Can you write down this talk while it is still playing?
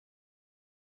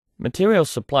Materials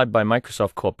supplied by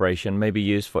Microsoft Corporation may be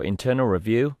used for internal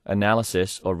review,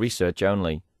 analysis, or research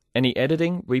only. Any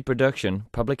editing, reproduction,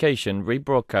 publication,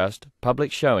 rebroadcast,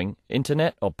 public showing,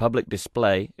 internet, or public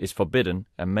display is forbidden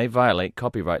and may violate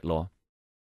copyright law.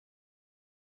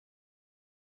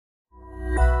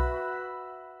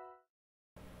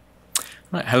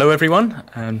 Right, hello everyone.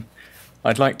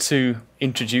 I'd like to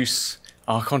introduce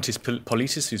Archontis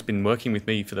Politis, who's been working with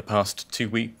me for the past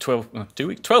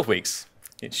 12 weeks.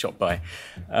 It's shot by.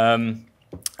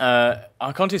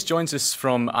 Archontis joins us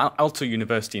from Aalto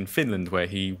University in Finland, where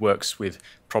he works with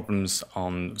problems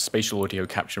on spatial audio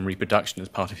capture and reproduction as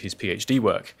part of his PhD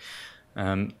work.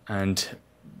 And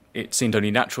it seemed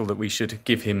only natural that we should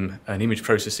give him an image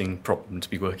processing problem to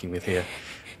be working with here.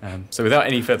 So without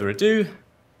any further ado,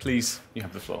 please, you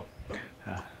have the floor.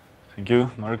 Thank you,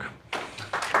 Mark.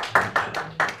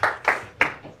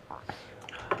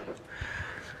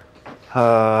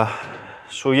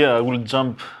 So yeah, I will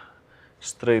jump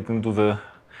straight into the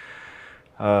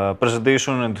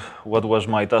presentation and what was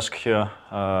my task here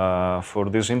for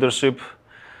this internship.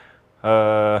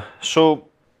 I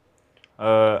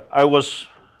was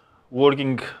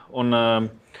working on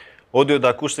audio and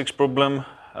acoustics problem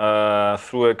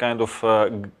through a kind of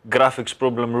graphics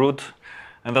problem route,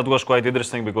 and that was quite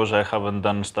interesting because I haven't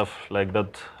done stuff like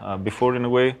that before in a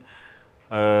way.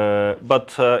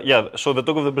 Yeah, so the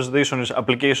talk of the presentation is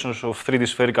applications of 3D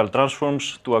spherical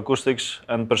transforms to acoustics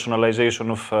and personalization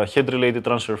of head-related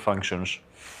transfer functions.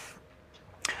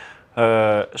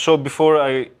 So before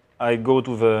I go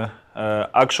to the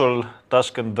actual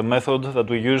task and the method that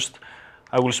we used,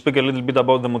 I will speak a little bit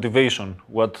about the motivation,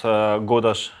 what got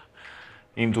us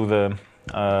into the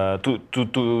to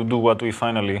do what we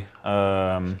finally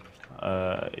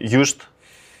used.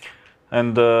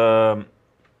 And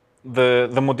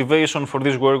the motivation for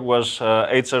this work was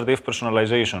HRTF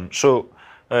personalization. So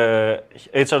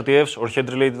HRTFs, or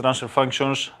head-related transfer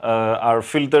functions, are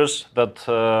filters that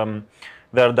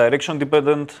they are direction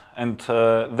dependent, and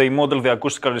they model the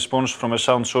acoustical response from a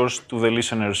sound source to the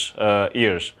listener's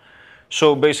ears.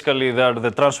 So basically, they are the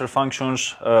transfer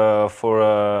functions for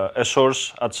a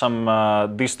source at some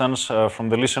distance from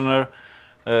the listener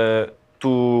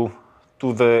to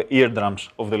the eardrums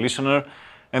of the listener.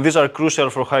 And these are crucial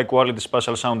for high-quality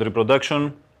spatial sound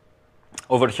reproduction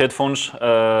over headphones,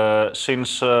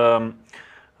 since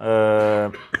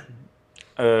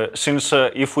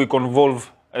if we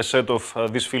convolve a set of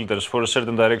these filters for a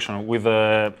certain direction with,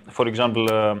 for example,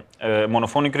 a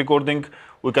monophonic recording,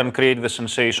 we can create the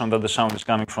sensation that the sound is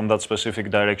coming from that specific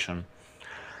direction.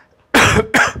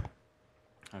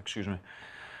 Excuse me.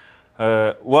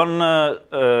 One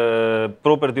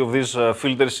property of these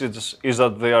filters is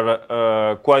that they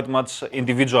are quite much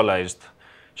individualized.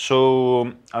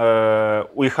 So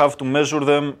we have to measure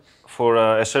them for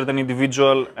a certain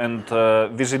individual, and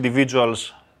this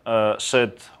individual's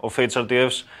set of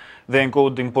HRTFs, they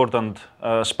encode important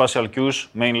spatial cues,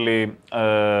 mainly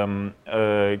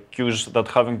cues that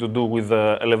having to do with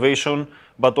elevation,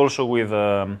 but also with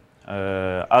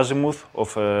azimuth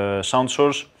of a sound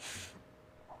source.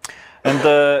 And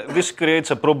this creates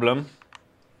a problem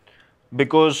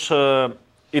because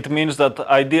it means that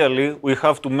ideally we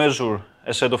have to measure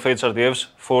a set of HRTFs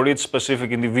for each specific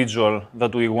individual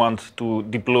that we want to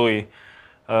deploy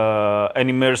an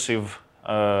immersive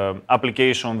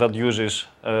application that uses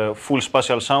full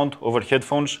spatial sound over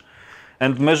headphones.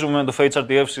 And measurement of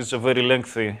HRTFs is a very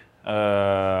lengthy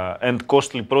and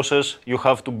costly process. You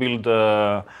have to build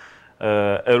a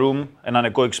room, an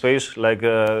anechoic space, like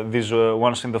these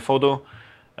ones in the photo.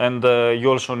 And you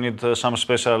also need some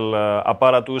special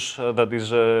apparatus that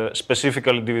is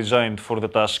specifically designed for the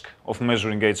task of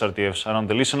measuring HRTFs around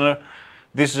the listener.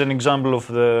 This is an example of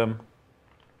the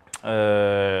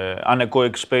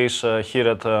anechoic space here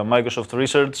at Microsoft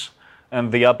Research,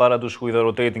 and the apparatus with a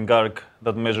rotating arc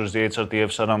that measures the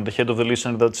HRTFs around the head of the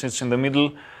listener that sits in the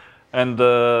middle. And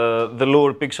the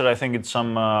lower picture, I think it's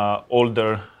some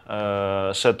older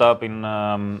setup in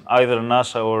either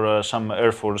NASA or some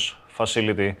Air Force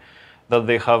facility, that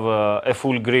they have a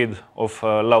full grid of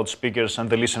loudspeakers, and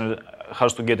the listener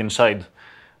has to get inside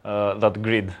that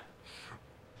grid.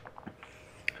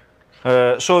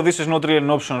 So this is not really an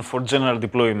option for general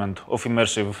deployment of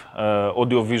immersive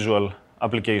audiovisual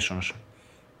applications.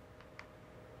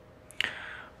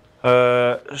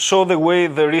 So the way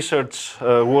the research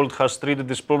world has treated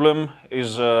this problem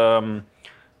is there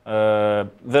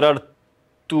are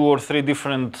 2 or 3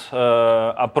 different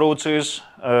approaches.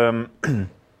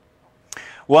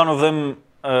 One of them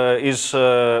is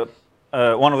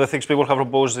one of the things people have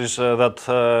proposed is that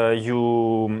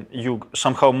you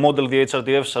somehow model the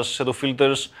HRTFs as a set of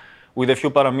filters with a few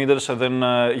parameters, and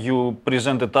then you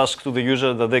present a task to the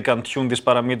user that they can tune these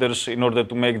parameters in order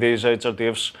to make these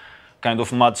HRTFs kind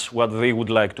of match what they would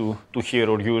like to hear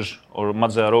or use or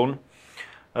match their own.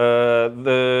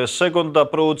 The second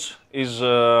approach is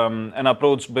an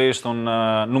approach based on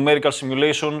numerical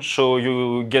simulation. So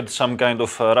you get some kind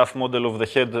of rough model of the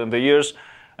head and the ears,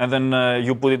 and then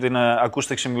you put it in an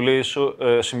acoustic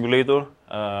simulator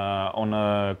on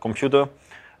a computer,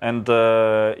 and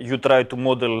you try to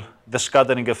model the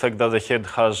scattering effect that the head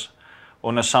has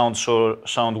on a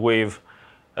sound wave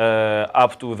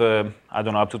up to the, I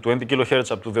don't know, up to 20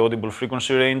 kilohertz, up to the audible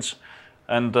frequency range.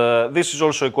 And this is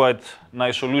also a quite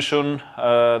nice solution.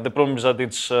 The problem is that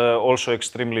it's also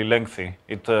extremely lengthy.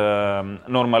 It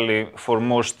normally, for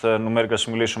most numerical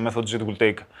simulation methods, it will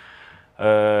take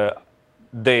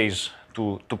days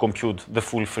to compute the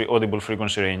full audible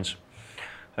frequency range.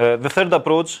 The third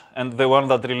approach, and the one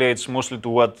that relates mostly to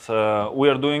what we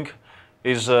are doing,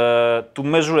 is to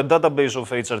measure a database of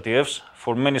HRTFs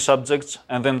for many subjects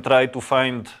and then try to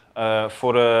find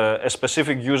for a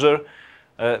specific user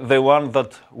the one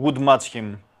that would match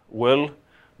him well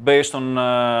based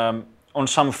on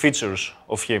some features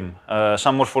of him,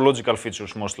 some morphological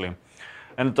features mostly.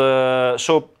 And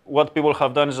so what people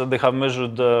have done is that they have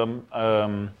measured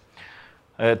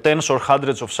tens or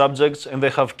hundreds of subjects, and they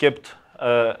have kept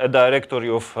a directory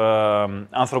of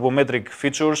anthropometric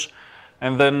features,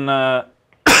 and then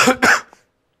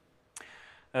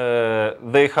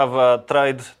they have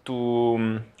tried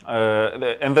to,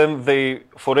 and then they,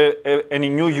 for any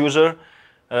new user,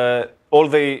 all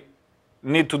they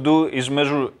need to do is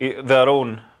measure their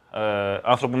own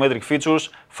anthropometric features,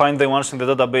 find the ones in the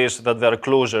database that they are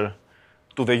closer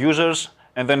to the users,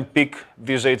 and then pick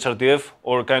this HRTF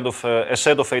or kind of a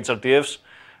set of HRTFs,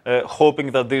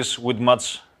 hoping that this would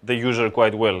match the user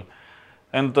quite well.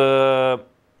 And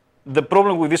the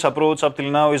problem with this approach up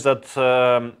till now is that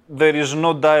there is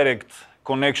no direct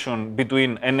connection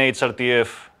between an HRTF,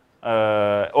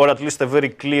 or at least a very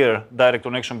clear direct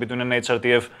connection between an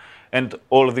HRTF and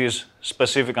all these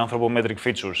specific anthropometric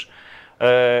features.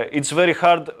 It's very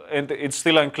hard, and it's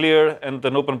still unclear and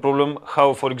an open problem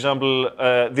how, for example,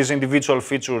 these individual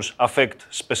features affect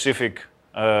specific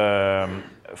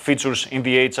features in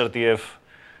the HRTF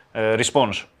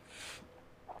response.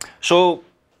 So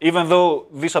even though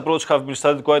this approach has been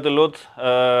studied quite a lot,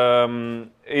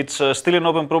 it's still an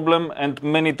open problem, and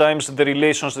many times the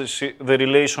relations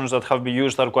that have been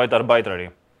used are quite arbitrary.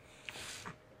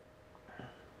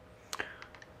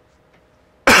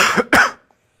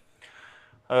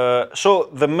 So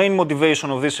the main motivation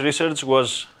of this research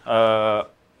was,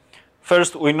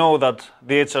 first, we know that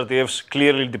the HRTFs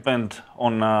clearly depend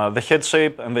on the head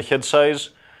shape and the head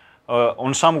size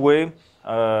on some way,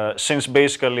 since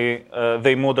basically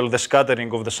they model the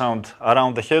scattering of the sound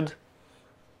around the head.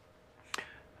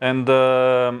 And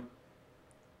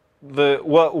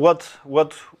what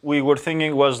we were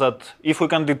thinking was that if we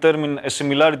can determine a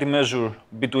similarity measure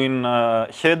between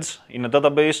heads in a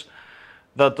database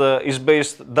that is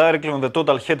based directly on the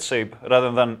total head shape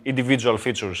rather than individual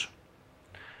features.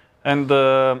 And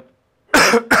the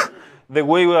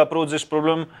way we approached this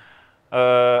problem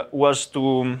was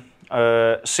to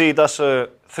see it as a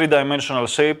three-dimensional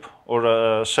shape or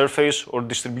a surface or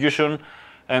distribution,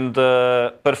 and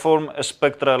perform a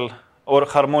spectral or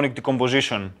harmonic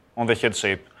decomposition on the head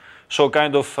shape. So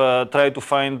kind of try to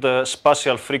find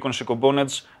spatial frequency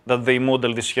components that they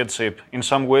model this head shape in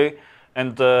some way,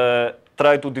 and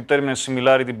try to determine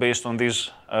similarity based on these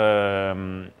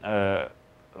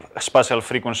spatial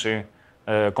frequency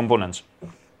components.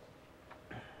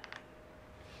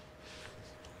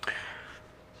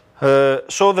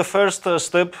 So the first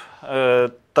step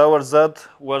towards that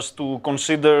was to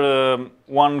consider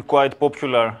one quite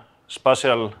popular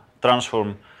spatial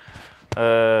transform,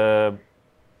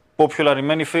 popular in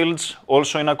many fields,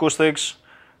 also in acoustics,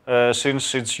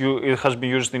 since it has been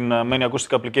used in many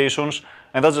acoustic applications,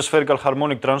 and that's the spherical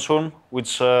harmonic transform,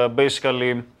 which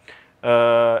basically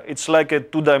it's like a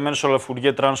two-dimensional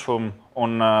Fourier transform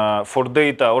on for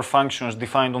data or functions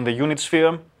defined on the unit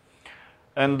sphere.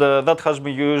 And that has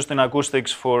been used in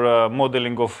acoustics for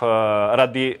modeling of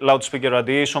loudspeaker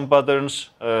radiation patterns,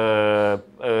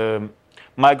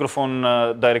 microphone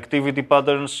directivity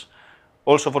patterns,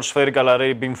 also for spherical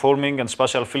array beamforming and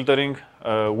spatial filtering,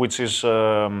 which is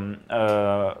a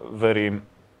very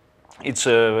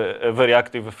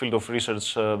active field of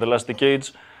research the last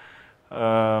decades.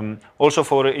 Also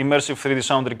for immersive 3D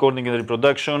sound recording and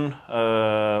reproduction,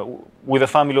 with a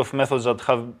family of methods that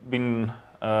have been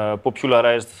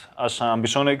popularized as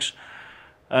ambisonics.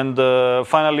 And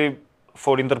finally,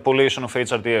 for interpolation of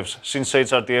HRTFs. Since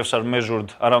HRTFs are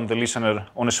measured around the listener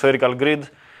on a spherical grid,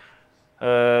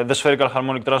 the spherical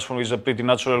harmonic transform is a pretty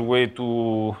natural way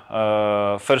to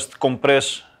first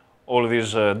compress all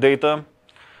these data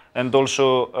and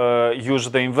also use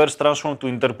the inverse transform to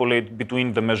interpolate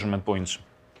between the measurement points.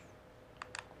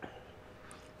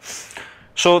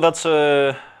 So that's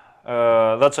a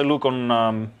look on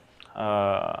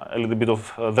a little bit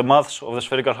of the maths of the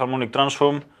spherical harmonic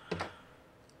transform.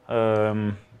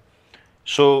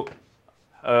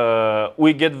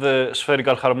 We get the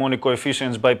spherical harmonic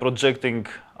coefficients by projecting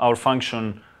our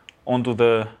function onto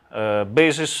the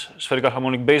spherical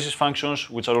harmonic basis functions,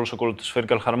 which are also called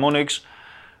spherical harmonics.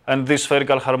 And these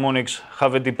spherical harmonics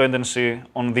have a dependency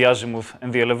on the azimuth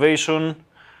and the elevation,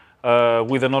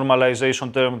 with a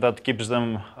normalization term that keeps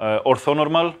them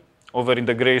orthonormal over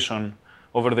integration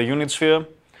over the unit sphere.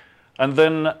 And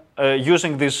then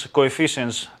using these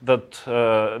coefficients,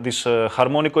 these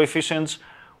harmonic coefficients,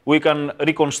 we can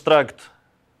reconstruct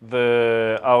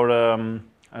our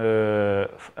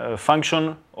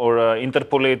function or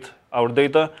interpolate our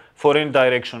data for any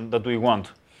direction that we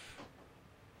want.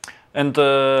 And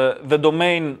the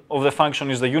domain of the function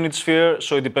is the unit sphere,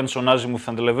 so it depends on azimuth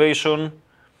and elevation.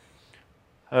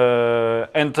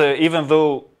 Even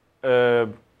though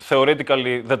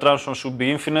theoretically the transform should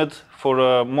be infinite,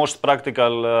 for most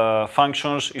practical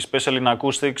functions, especially in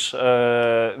acoustics,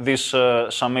 this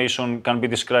summation can be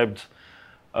described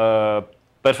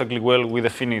perfectly well with a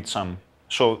finite sum.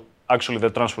 So actually the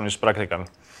transform is practical.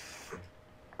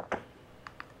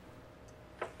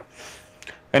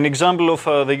 An example of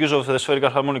the use of the spherical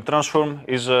harmonic transform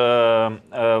is,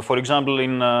 for example,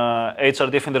 in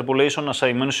HRTF interpolation, as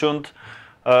I mentioned.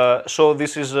 So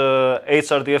this is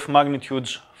HRTF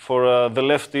magnitudes for the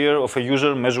left ear of a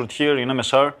user measured here in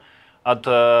MSR at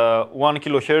 1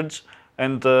 kilohertz.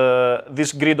 And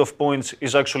this grid of points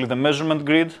is actually the measurement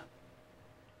grid.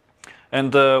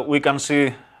 And we can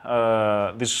see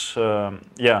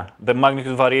the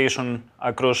magnitude variation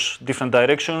across different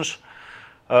directions.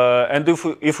 And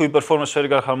if we perform a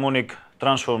spherical harmonic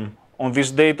transform on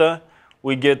this data,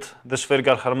 we get the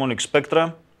spherical harmonic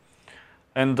spectra.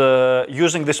 And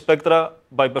using the spectra,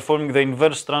 by performing the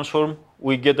inverse transform,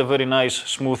 we get a very nice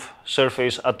smooth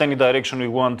surface at any direction we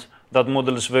want that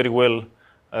models very well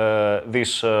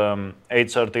this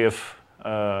HRTF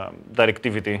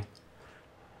directivity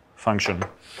function.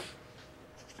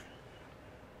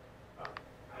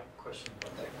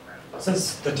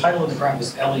 Since the title of the graph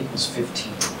is L equals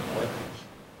 15,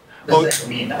 what does that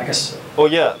mean? I guess. Oh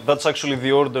yeah, that's actually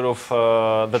the order of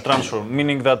the transform,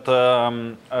 meaning that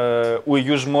we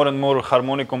use more and more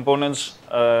harmonic components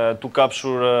to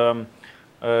capture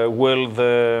well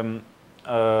the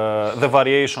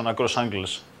variation across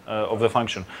angles of the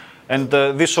function. And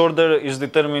this order is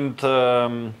determined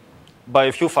by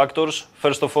a few factors.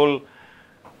 First of all,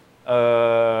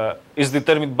 is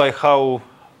determined by how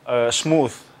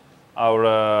smooth our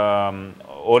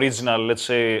original, let's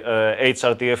say,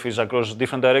 HRTF is across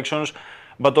different directions,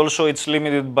 but also it's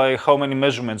limited by how many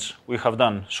measurements we have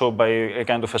done, so by a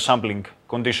kind of a sampling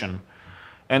condition.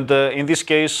 And in this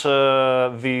case,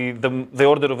 the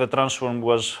order of the transform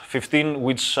was 15,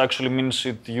 which actually means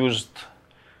it used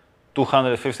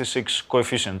 256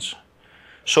 coefficients.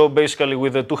 So basically,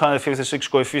 with the 256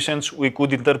 coefficients, we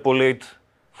could interpolate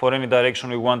for any direction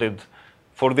we wanted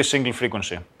for this single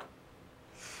frequency.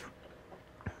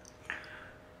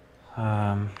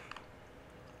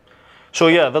 So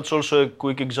yeah, that's also a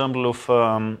quick example of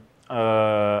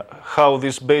how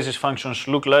these basis functions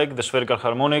look like, the spherical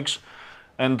harmonics.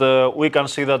 And we can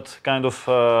see that kind of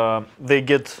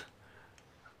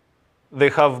they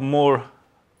have more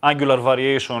angular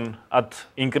variation at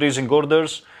increasing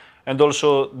orders, and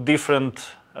also different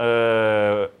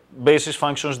basis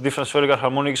functions, different spherical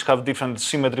harmonics have different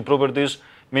symmetry properties,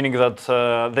 meaning that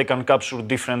they can capture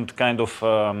different kind of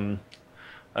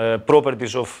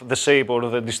properties of the shape or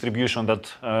the distribution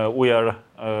that we are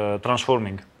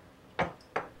transforming.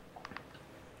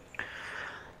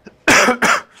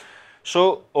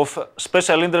 So, of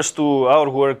special interest to our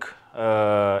work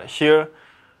here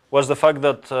was the fact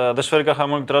that the spherical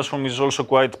harmonic transform is also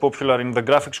quite popular in the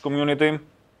graphics community.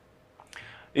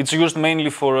 It's used mainly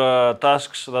for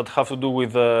tasks that have to do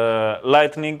with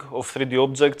lighting of 3D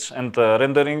objects and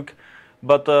rendering.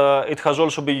 But it has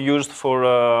also been used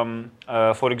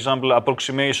for example,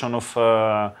 approximation of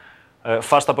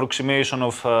fast approximation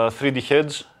of 3D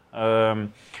heads.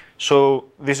 So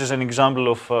this is an example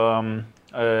of a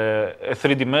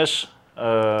 3D mesh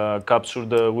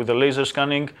captured with a laser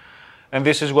scanning, and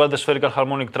this is what the spherical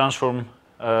harmonic transform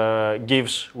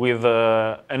gives with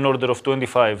an order of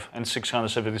 25 and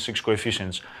 676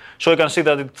 coefficients. So you can see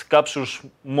that it captures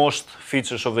most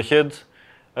features of the head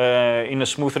in a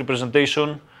smooth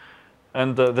representation,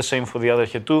 and the same for the other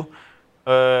head too.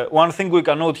 One thing we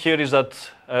can note here is that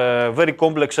very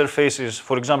complex surfaces,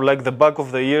 for example, like the back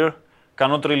of the ear,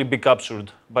 cannot really be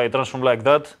captured by a transform like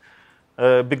that.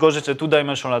 Because it's a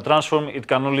two-dimensional transform, it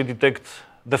can only detect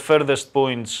the furthest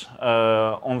points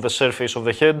on the surface of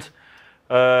the head,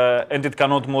 and it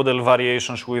cannot model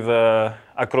variations with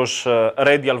across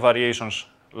radial variations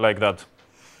like that.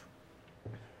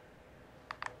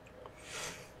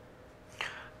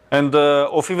 And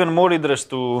of even more interest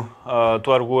to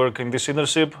our work in this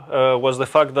internship was the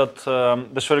fact that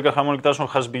the spherical harmonic transform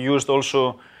has been used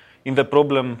also in the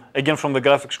problem, again from the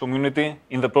graphics community,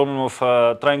 in the problem of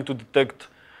trying to detect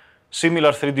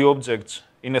similar 3D objects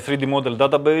in a 3D model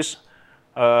database.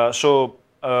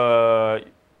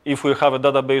 If we have a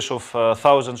database of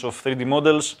thousands of 3D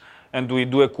models and we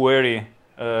do a query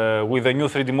with a new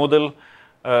 3D model,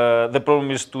 the problem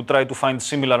is to try to find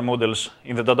similar models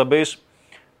in the database.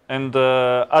 And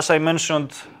as I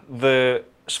mentioned, the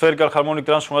spherical harmonic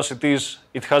transform as it is,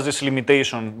 it has this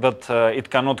limitation that it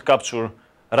cannot capture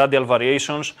radial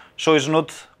variations, so it's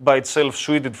not by itself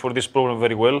suited for this problem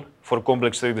very well, for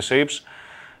complex 3D shapes.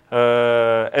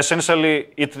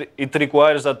 Essentially, it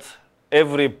requires that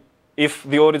if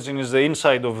the origin is the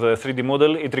inside of the 3D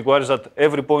model, it requires that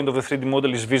every point of the 3D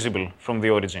model is visible from the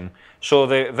origin. So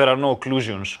there are no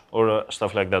occlusions or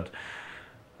stuff like that.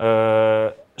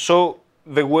 So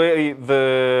the way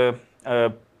the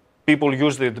people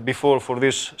used it before for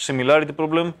this similarity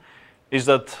problem is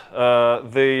that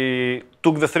they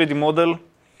took the 3D model,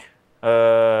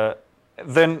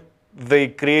 then they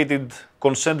created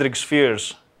concentric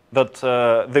spheres that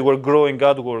they were growing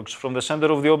outwards from the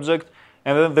center of the object,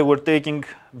 and then they were taking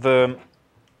the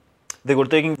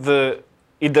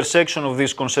intersection of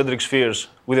these concentric spheres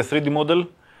with a 3D model,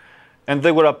 and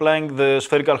they were applying the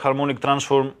spherical harmonic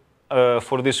transform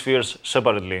for these spheres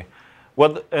separately.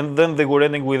 And then they were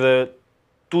ending with a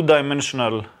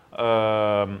two-dimensional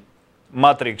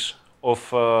matrix of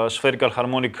spherical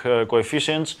harmonic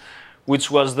coefficients, which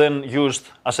was then used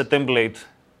as a template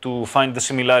to find the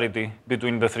similarity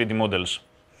between the 3D models.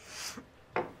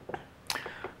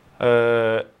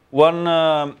 One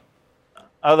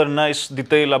other nice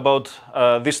detail about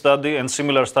this study and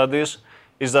similar studies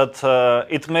is that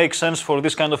it makes sense for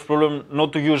this kind of problem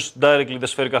not to use directly the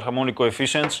spherical harmonic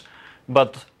coefficients,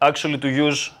 but actually to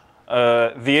use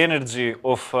the energy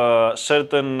of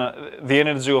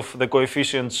the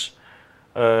coefficients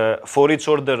for each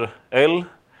order L,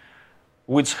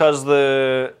 which has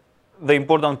the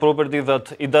important property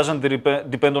that it doesn't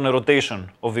depend on a rotation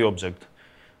of the object.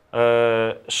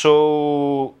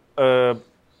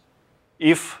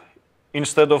 If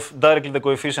instead of directly the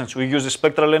coefficients we use the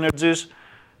spectral energies,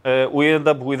 we end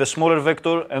up with a smaller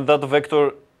vector, and that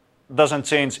vector doesn't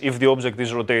change if the object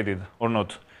is rotated or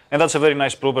not. And that's a very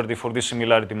nice property for this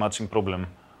similarity matching problem.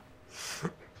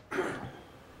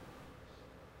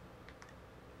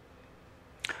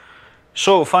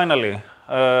 So finally,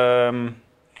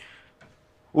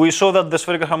 we saw that the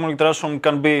spherical harmonic transform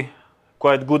can be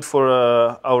quite good for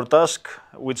our task,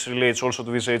 which relates also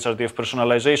to this HRTF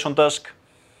personalization task.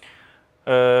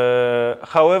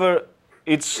 However,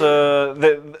 it's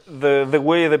the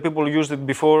way the people used it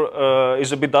before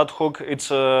is a bit ad hoc.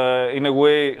 It's in a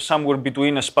way somewhere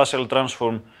between a spatial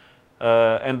transform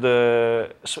and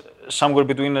somewhere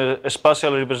between a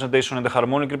spatial representation and a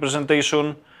harmonic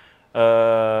representation.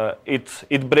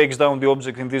 It breaks down the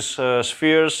object in these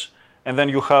spheres, and then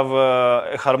you have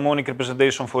a harmonic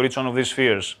representation for each one of these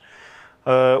spheres.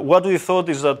 What we thought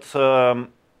is that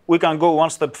we can go one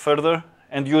step further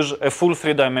and use a full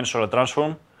three-dimensional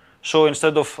transform. So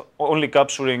instead of only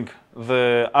capturing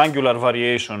the angular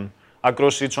variation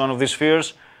across each one of these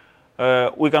spheres,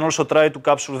 we can also try to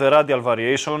capture the radial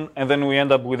variation, and then we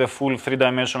end up with a full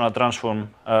three-dimensional transform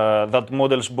that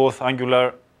models both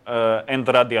angular and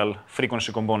radial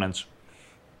frequency components.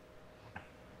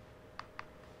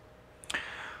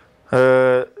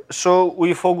 So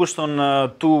we focused on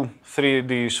two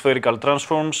 3D spherical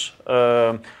transforms.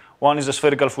 One is the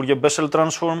spherical Fourier-Bessel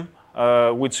transform,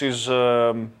 which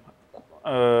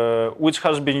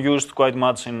has been used quite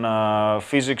much in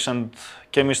physics and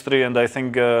chemistry, and I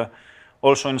think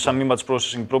also in some image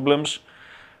processing problems.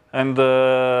 And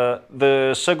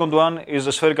the second one is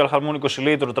the spherical harmonic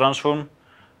oscillator transform,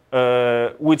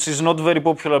 which is not very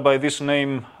popular by this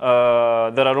name.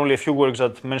 There are only a few works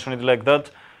that mention it like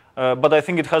that, but I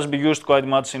think it has been used quite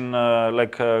much in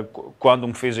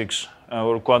quantum physics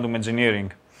or quantum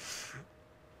engineering.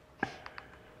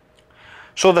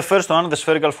 So the first one, the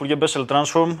spherical Fourier-Bessel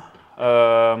transform.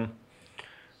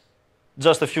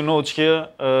 Just a few notes here.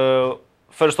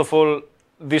 First of all,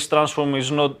 this transform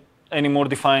is not anymore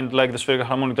defined like the spherical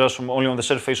harmonic transform only on the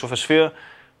surface of a sphere,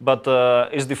 but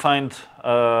is defined.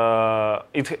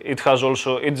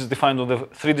 It's defined on the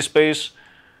 3D space.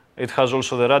 It has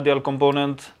also the radial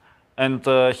component, and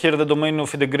here the domain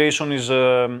of integration is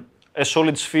a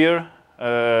solid sphere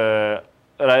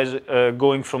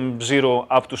going from 0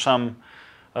 up to some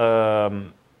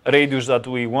radius that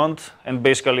we want, and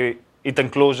basically it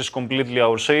encloses completely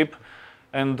our shape.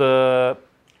 And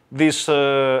this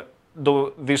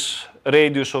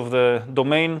radius of the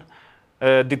domain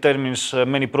determines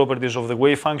many properties of the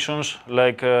wave functions,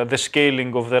 like the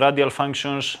scaling of the radial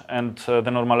functions and the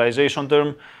normalization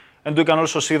term. And we can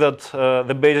also see that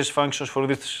the basis functions for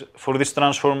this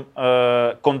transform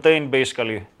contain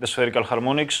basically the spherical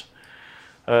harmonics.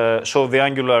 So the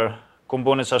angular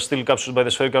components are still captured by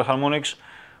the spherical harmonics,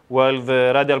 while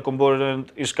the radial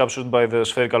component is captured by the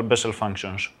spherical Bessel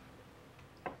functions.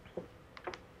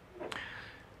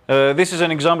 This is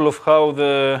an example of how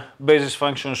the basis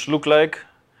functions look like.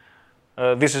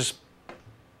 This is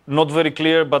not very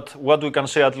clear, but what we can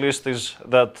say at least is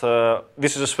that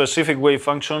this is a specific wave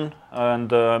function,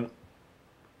 and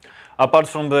apart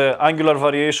from the angular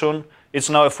variation, it's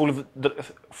now a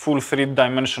full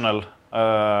three-dimensional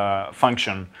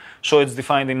function. So it's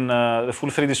defined in the full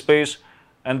 3D space,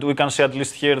 and we can see at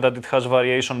least here that it has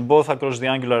variation both across the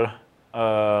angular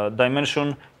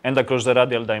dimension and across the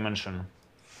radial dimension.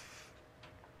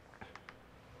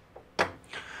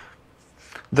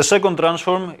 The second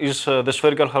transform is the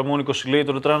spherical harmonic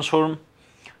oscillator transform.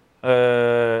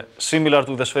 Similar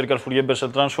to the spherical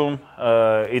Fourier-Bessel transform,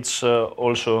 it's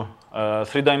also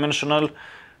three-dimensional.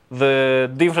 The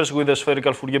difference with the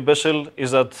spherical Fourier-Bessel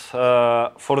is that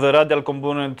for the radial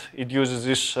component, it uses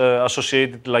these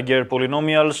associated Laguerre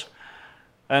polynomials.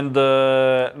 And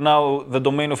now the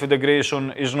domain of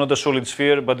integration is not a solid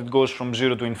sphere, but it goes from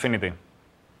 0 to infinity.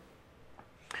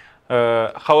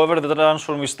 However, the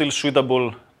transform is still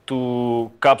suitable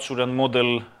to capture and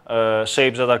model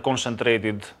shapes that are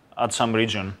concentrated at some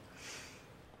region.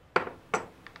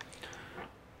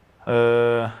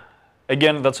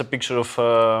 Again, that's a picture of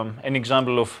an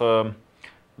example of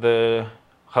the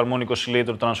harmonic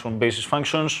oscillator transform basis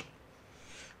functions.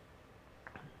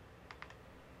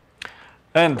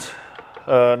 And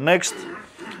next,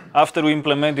 after we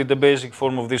implemented the basic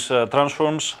form of these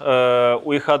transforms,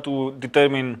 we had to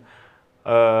determine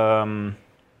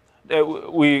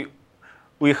we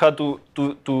had to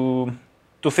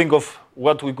think of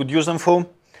what we could use them for,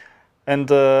 and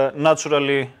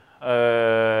naturally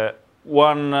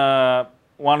one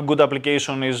good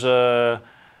application is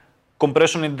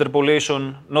compression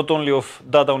interpolation, not only of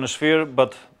data on a sphere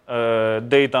but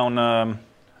data on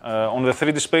the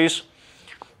 3D space.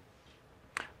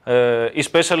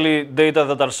 Especially data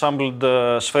that are sampled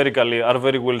spherically are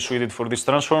very well suited for these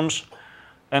transforms.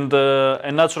 And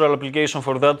a natural application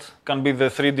for that can be the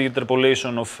 3D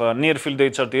interpolation of near-field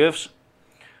HRTFs.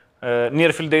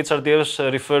 Near-field HRTFs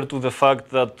refer to the fact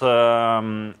that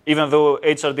even though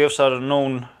HRTFs are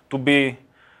known to be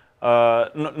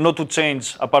not to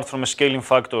change apart from a scaling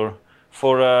factor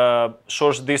for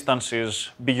source distances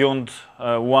beyond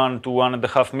 1 to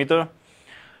 1.5 meters,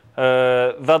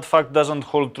 that fact doesn't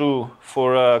hold true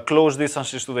for close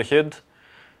distances to the head.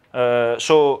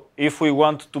 So if we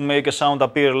want to make a sound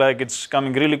appear like it's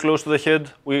coming really close to the head,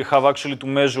 we have actually to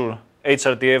measure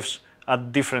HRTFs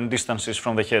at different distances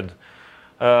from the head.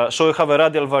 So we have a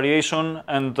radial variation,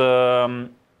 and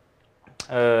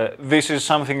this is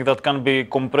something that can be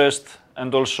compressed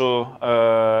and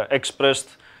also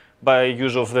expressed by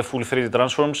use of the full 3D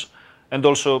transforms. And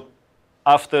also,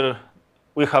 after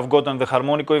we have gotten the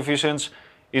harmonic coefficients,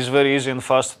 it's very easy and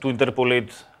fast to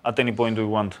interpolate at any point we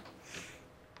want.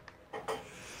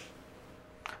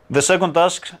 The second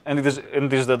task, and it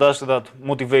is the task that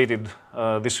motivated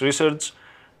this research,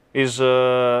 is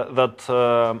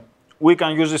that we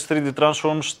can use these 3D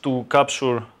transforms to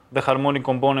capture the harmonic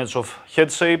components of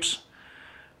head shapes,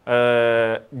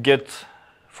 get,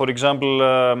 for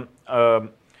example,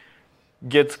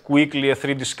 get quickly a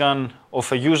 3D scan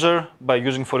of a user by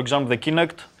using, for example, the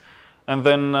Kinect, and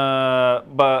then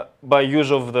by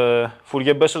use of the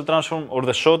Fourier-Bessel transform or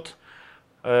the SHOT,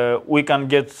 we can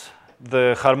get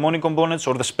the harmonic components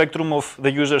or the spectrum of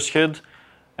the user's head,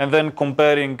 and then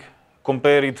compare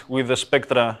it with the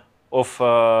spectra of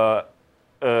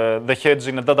the heads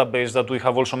in a database that we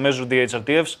have also measured the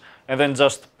HRTFs, and then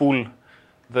just pull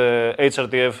the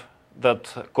HRTF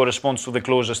that corresponds to the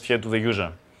closest head to the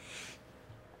user.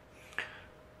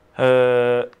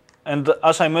 And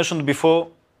as I mentioned before,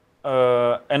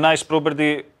 a nice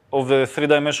property of the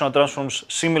three-dimensional transforms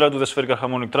similar to the spherical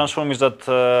harmonic transform is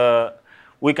that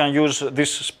we can use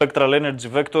this spectral energy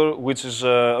vector, which is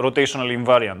rotationally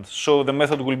invariant. So the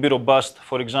method will be robust,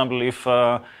 for example, if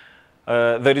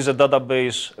there is a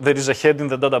database, there is a head in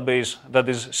the database that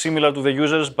is similar to the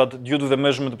users, but due to the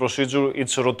measurement procedure,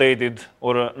 it's rotated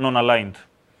or non-aligned.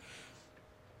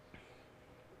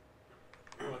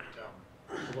 What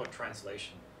about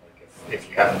translation? Like if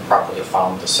you haven't properly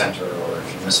found the center, or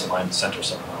if you misaligned the center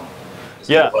somehow, is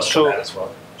it robust for that as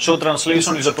well? So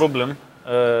translation is a problem.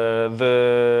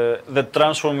 The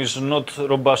transform is not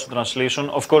robust to translation.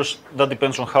 Of course, that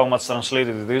depends on how much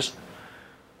translated it is.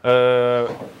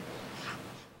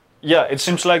 Yeah, it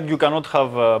seems like you cannot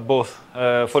have both.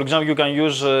 For example, you can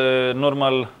use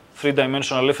normal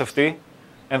three-dimensional FFT,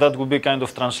 and that would be kind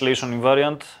of translation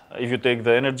invariant if you take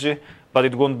the energy, but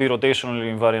it won't be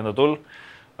rotationally invariant at all.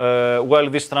 While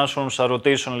these transforms are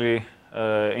rotationally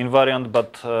invariant,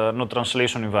 but not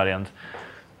translation invariant.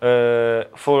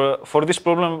 For this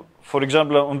problem, for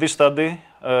example, on this study,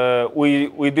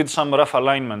 we did some rough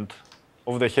alignment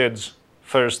of the heads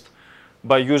first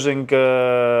by using,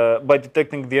 by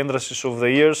detecting the entrances of the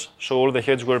ears. So all the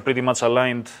heads were pretty much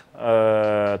aligned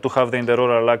to have the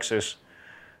interoral axis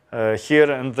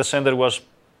here, and the center was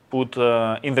put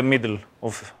in the middle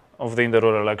of the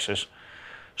interoral axis.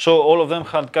 So all of them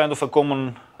had kind of a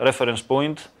common reference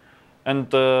point,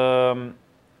 and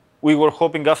we were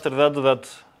hoping after that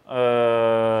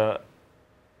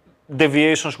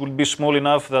deviations would be small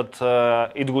enough that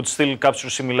it would still capture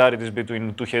similarities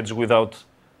between two heads without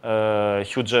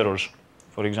huge errors,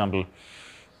 for example.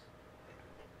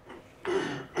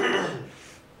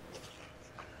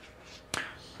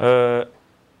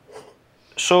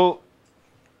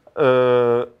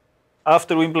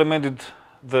 After we implemented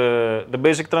the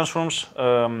basic transforms,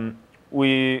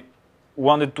 we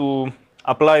wanted to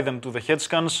apply them to the head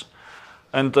scans,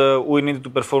 and we needed to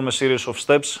perform a series of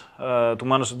steps to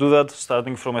manage to do that,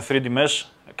 starting from a 3D mesh,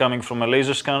 coming from a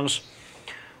laser scans.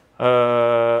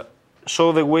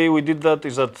 So the way we did that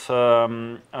is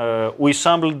that we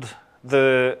sampled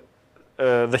the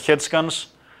head scans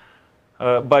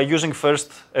by using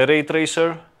first a ray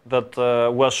tracer that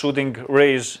was shooting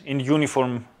rays in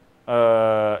uniformly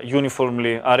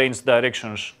arranged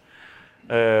directions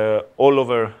all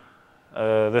over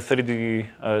the 3D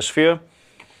sphere.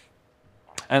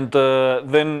 And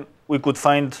then we could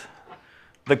find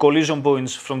the collision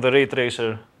points from the ray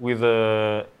tracer with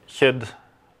the head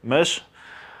mesh.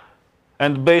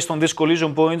 And based on these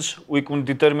collision points, we could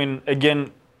determine,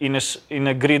 again, in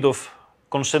a grid of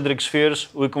concentric spheres,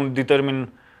 we could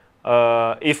determine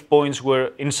if points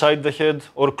were inside the head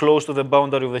or close to the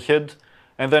boundary of the head,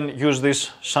 and then use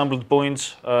these sampled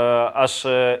points as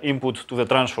input to the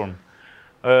transform.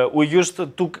 We used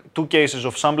two cases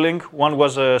of sampling. One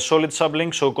was a solid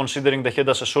sampling, so considering the head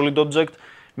as a solid object,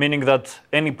 meaning that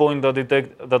any point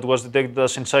that was detected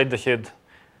as inside the head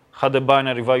had a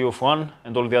binary value of 1,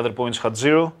 and all the other points had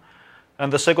 0.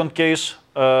 And the second case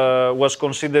was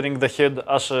considering the head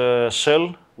as a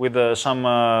shell with some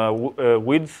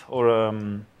width, or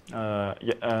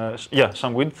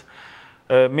some width,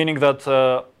 meaning that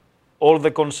all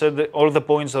the points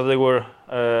that they were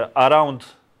around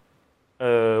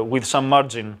with some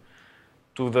margin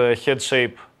to the head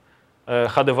shape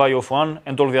had a value of 1,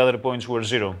 and all the other points were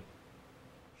 0.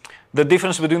 The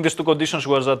difference between these two conditions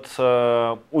was that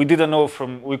we didn't know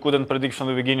we couldn't predict from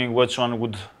the beginning which one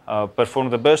would perform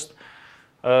the best.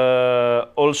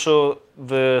 Also,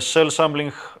 the shell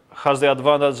sampling has the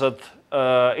advantage that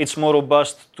it's more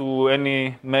robust to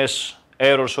any mesh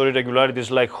errors or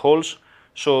irregularities like holes,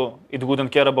 so it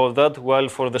wouldn't care about that, while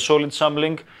for the solid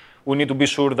sampling, we need to be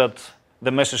sure that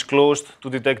the mesh is closed to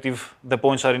detect if the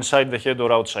points are inside the head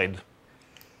or outside.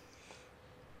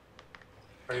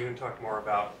 Are you going to talk more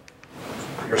about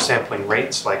your sampling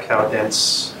rates, like how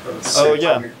dense? Oh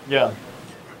yeah.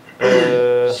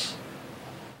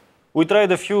 We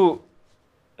tried a few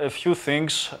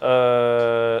things.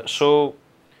 So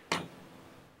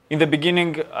in the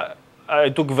beginning, I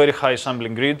took very high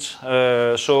sampling grids.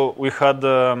 So we had,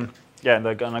 and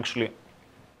I can actually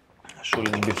show a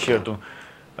little bit here too.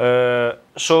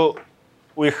 So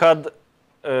we had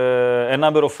a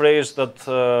number of rays that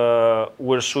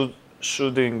were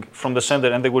shooting from the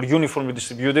center, and they were uniformly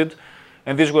distributed,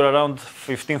 and these were around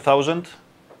 15,000.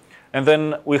 And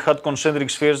then we had concentric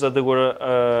spheres that they were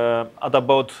at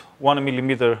about 1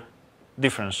 millimeter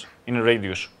difference in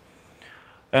radius.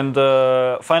 And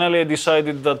finally, I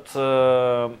decided that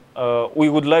we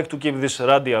would like to keep this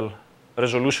radial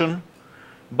resolution,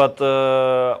 but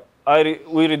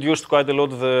we reduced quite a lot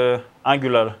the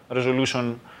angular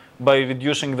resolution by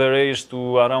reducing the rays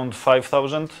to around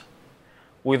 5,000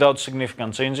 without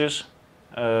significant changes,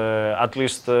 at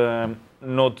least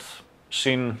not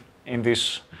seen in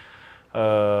this,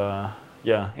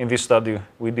 in this study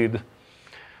we did.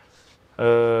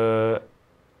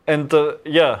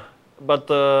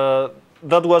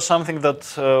 That was something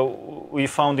that we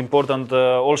found important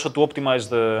also to optimize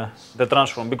the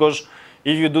transform, because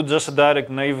if you do just a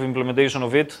direct naive implementation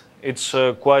of it, it's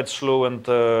quite slow and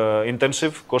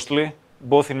intensive, costly,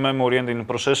 both in memory and in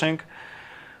processing.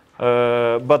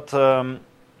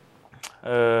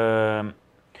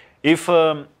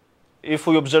 If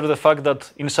we observe the fact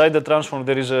that inside the transform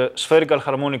there is a spherical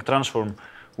harmonic transform,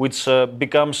 which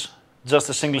becomes just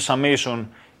a single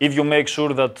summation if you make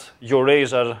sure that your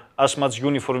rays are as much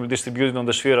uniformly distributed on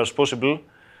the sphere as possible,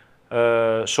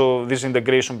 so this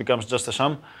integration becomes just a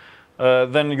sum,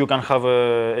 then you can have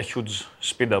a huge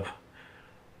speed up.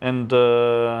 And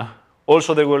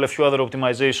also there were a few other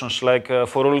optimizations, like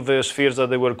for all the spheres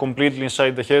that they were completely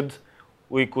inside the head,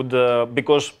 we could,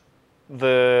 because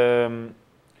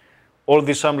all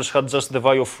these samples had just the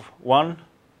value of 1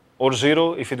 or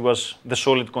 0, if it was the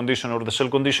solid condition or the cell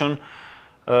condition,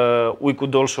 we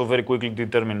could also very quickly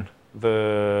determine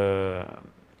the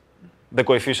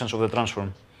coefficients of the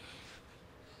transform.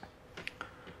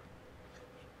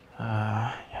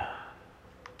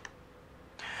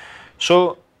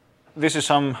 So this is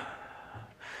an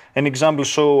example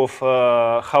show of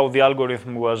how the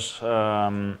algorithm was,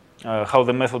 how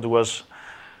the method was,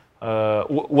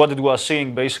 what it was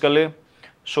seeing basically.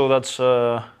 So that's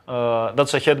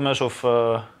a head mesh of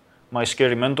my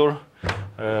scary mentor,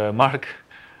 Mark.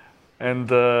 And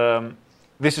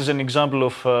this is an example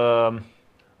of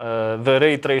the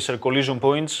ray tracer collision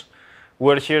points,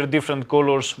 where here different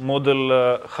colors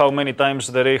model how many times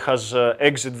the ray has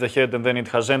exited the head and then it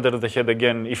has entered the head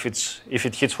again if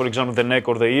it hits, for example, the neck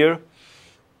or the ear.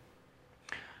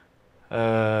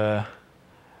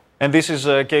 And this is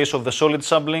a case of the solid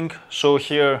sampling. So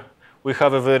here we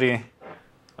have a very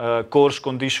coarse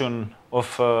condition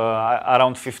of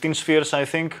around 15 spheres, I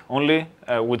think, only,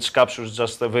 which captures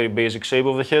just a very basic shape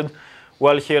of the head.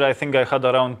 While here I think I had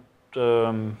around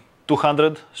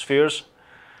 200 spheres.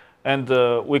 And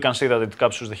we can see that it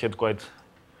captures the head quite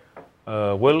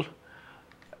well.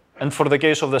 And for the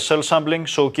case of the cell sampling,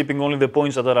 so keeping only the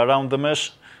points that are around the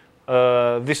mesh,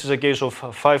 this is a case of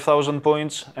 5,000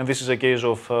 points, and this is a case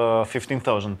of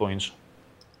 15,000 points.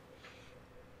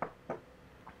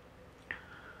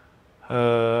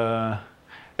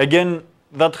 Again,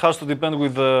 that has to depend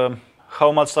with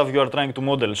how much stuff you are trying to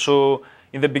model. So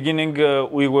in the beginning,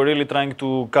 we were really trying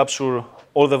to capture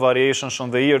all the variations on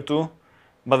the ear too.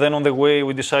 But then on the way,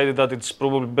 we decided that it's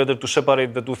probably better to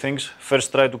separate the two things.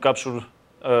 First, try to capture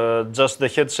just the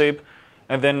head shape,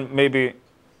 and then maybe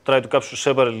try to capture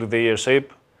separately the ear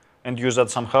shape and use that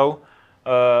somehow.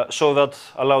 So that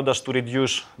allowed us to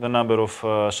reduce the number of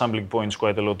sampling points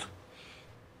quite a lot.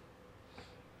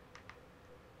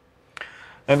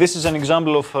 And this is an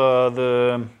example of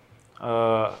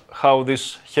how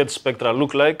this head spectra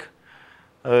look like.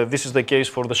 This is the case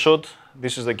for the shot.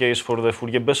 This is the case for the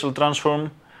Fourier-Bessel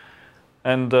transform.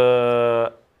 And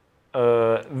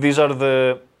these are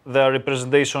the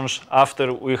representations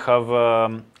after we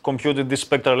have computed these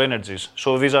spectral energies.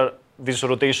 So these are these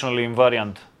rotationally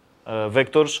invariant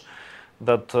vectors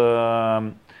that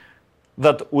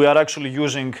we are actually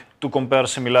using to compare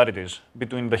similarities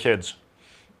between the heads.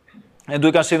 And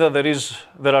we can see that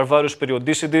there are various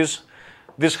periodicities.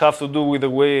 These have to do with the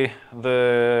way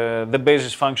the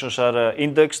basis functions are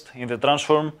indexed in the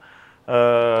transform.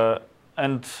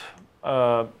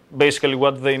 Basically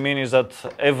what they mean is that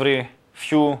every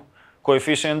few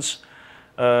coefficients,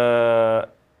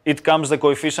 it comes the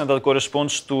coefficient that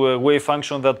corresponds to a wave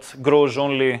function that grows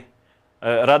only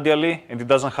radially, and it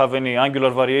doesn't have any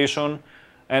angular variation.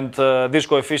 And these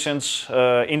coefficients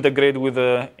integrate with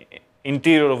the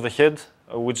interior of the head,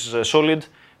 which is solid,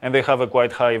 and they have a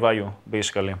quite high value,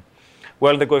 basically.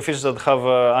 While the coefficients that have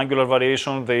angular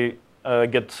variation, they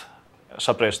get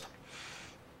suppressed.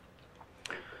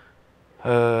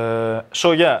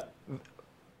 So yeah,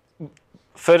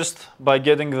 first by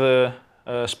getting the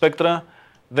spectra,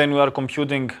 then we are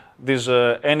computing these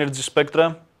energy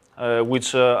spectra,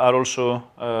 which are also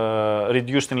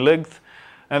reduced in length.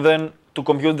 And then to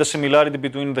compute the similarity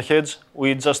between the heads,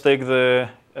 we just take the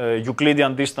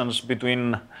Euclidean distance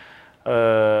between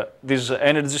these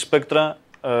energy spectra,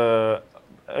 the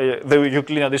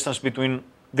Euclidean distance between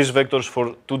these vectors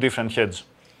for two different heads.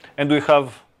 And we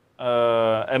have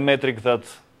a metric that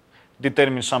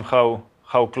determines somehow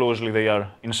how closely they are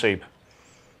in shape.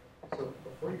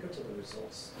 before you go to the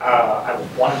results, I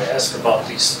wanted to ask about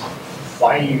these,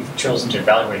 why you've chosen to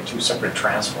evaluate two separate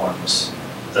transforms,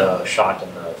 the shot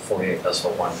and the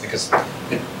Fourier-Bessel one, because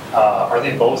are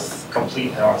they both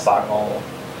complete and orthogonal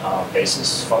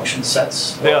basis function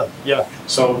sets? Yeah, yeah.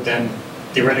 So then,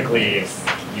 theoretically, if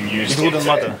you use It wouldn't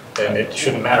matter. then it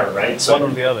shouldn't matter, right? So One or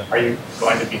the other. are you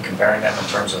going to be comparing them in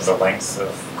terms of the length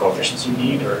of coefficients you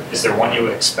need, or is there one you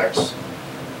would expect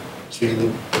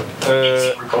to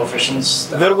for coefficients?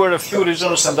 There were a few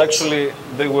reasons, and actually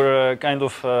they were kind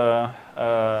of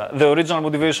the original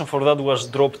motivation for that was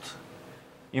dropped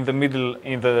in the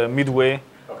midway.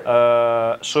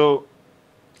 Okay.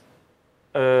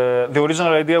 The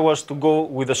original idea was to go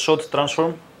with a shot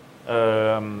transform.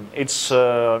 It's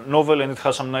novel and it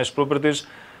has some nice properties.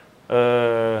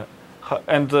 One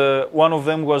of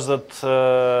them was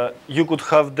that you could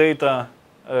have data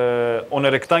on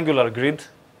a rectangular grid,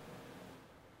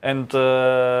 and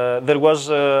there was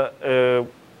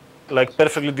like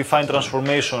perfectly defined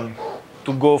transformation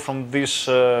to go from this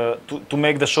to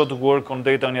make the shot work on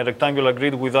data on a rectangular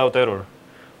grid without error.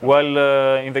 While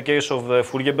in the case of the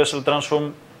Fourier-Bessel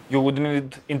transform, you would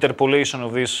need interpolation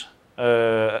of this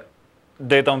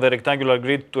data on the rectangular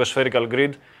grid to a spherical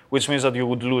grid, which means that you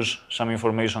would lose some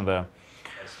information there.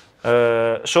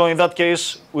 So in that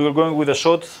case, we were going with a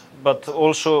shot, but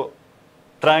also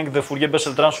trying the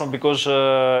Fourier-Bessel transform because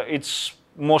it's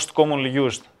most commonly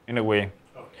used in a way.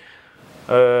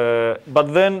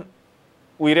 But then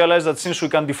we realized that since we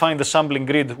can define the sampling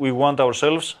grid we want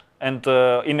ourselves, and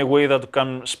in a way that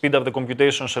can speed up the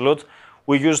computations a lot,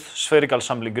 we used spherical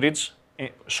sampling grids.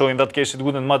 So in that case, it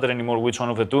wouldn't matter anymore which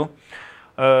one of the two.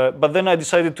 But then I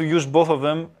decided to use both of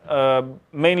them,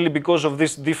 mainly because of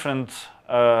these different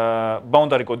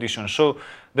boundary conditions. So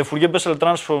the Fourier-Bessel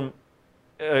transform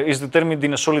is determined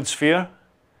in a solid sphere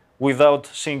without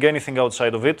seeing anything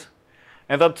outside of it.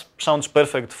 And that sounds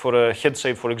perfect for a head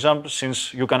shape, for example,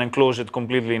 since you can enclose it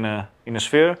completely in a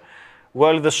sphere.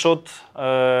 While the shot,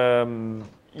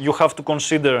 you have to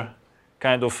consider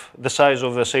kind of the size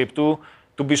of the shape too,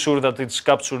 to be sure that it's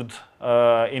captured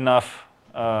enough,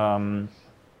 that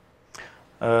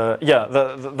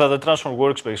the transform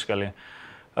works basically.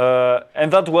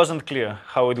 And that wasn't clear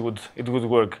how it would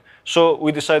work. So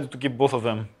we decided to keep both of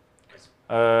them.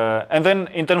 And then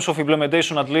in terms of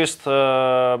implementation, at least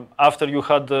after you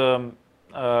had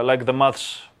like the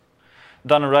maths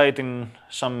done right in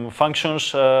some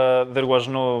functions, there was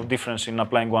no difference in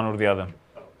applying one or the other.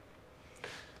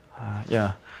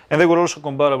 Yeah, and they were also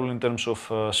comparable in terms of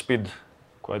speed,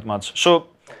 quite much. So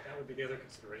that would be the other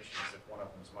consideration, is if one of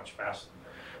them is much faster.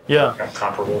 Yeah,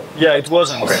 comparable. Yeah, it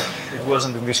wasn't. Okay. It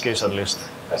wasn't in this case, at least.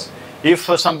 Yes. If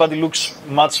somebody looks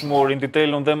much more in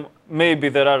detail on them, maybe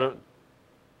there are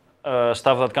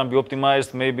stuff that can be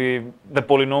optimized. Maybe the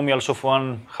polynomials of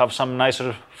one have some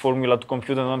nicer formula to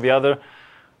compute than on the other,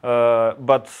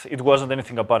 but it wasn't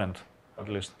anything apparent, at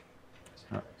least.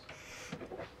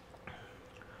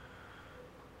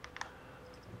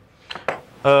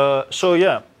 So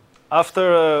yeah,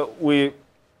 after we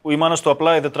managed to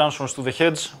apply the transforms to the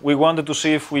heads, we wanted to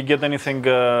see if we get anything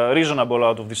reasonable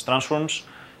out of these transforms.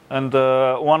 And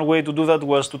one way to do that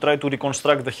was to try to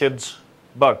reconstruct the heads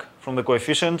back from the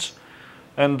coefficients.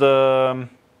 And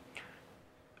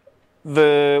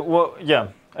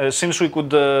since we could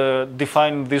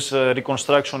define this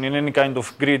reconstruction in any kind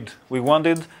of grid we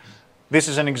wanted, this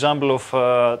is an example of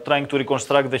trying to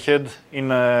reconstruct the head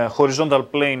in a horizontal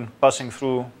plane passing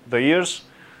through the ears.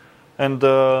 And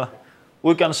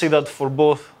we can see that for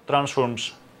both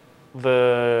transforms,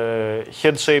 the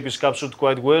head shape is captured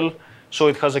quite well. So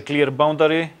it has a clear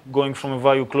boundary going from a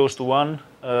value close to 1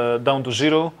 down to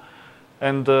 0.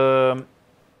 And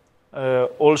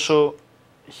also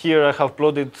here I have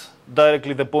plotted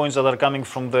directly the points that are coming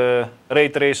from the ray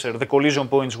tracer, the collision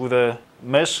points with the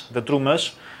mesh, the true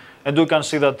mesh. And you can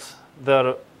see that they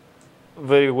are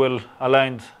very well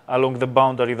aligned along the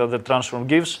boundary that the transform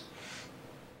gives.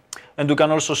 And you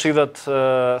can also see that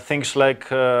things like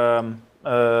the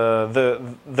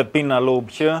pinna lobe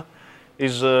here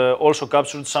is also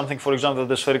captured, something, for example, that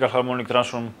the spherical harmonic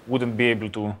transform wouldn't be able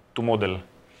to model.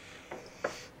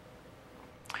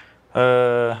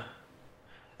 And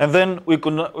then we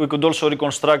could also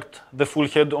reconstruct the full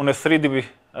head on a 3D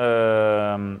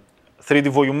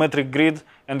volumetric grid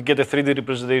and get a 3D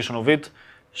representation of it.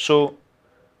 So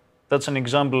that's an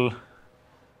example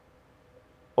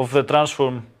of the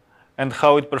transform and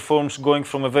how it performs going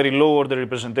from a very low order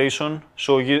representation,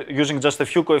 so using just a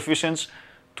few coefficients,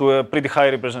 to a pretty high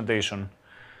representation.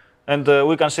 And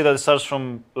we can see that it starts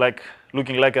from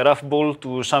looking like a rough ball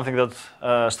to something that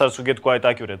starts to get quite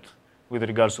accurate with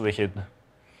regards to the head.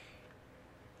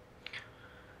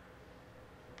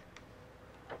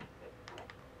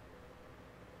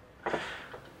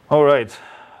 All right.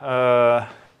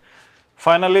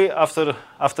 Finally, after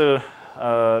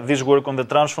this work on the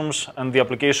transforms and the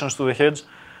applications to the heads,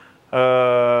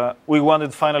 we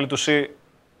wanted finally to see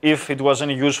if it was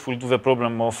any useful to the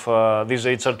problem of this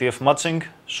HRTF matching.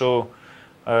 So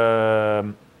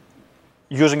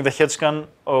using the head scan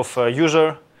of a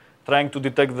user, trying to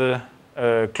detect the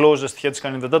closest head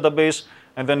scan in the database,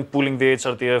 and then pulling the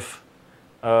HRTF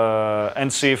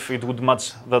and see if it would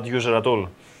match that user at all.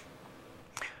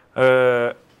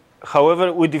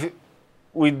 However, we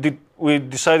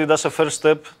decided as a first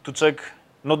step to check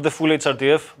not the full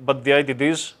HRTF, but the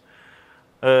ITDs,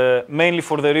 mainly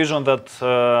for the reason that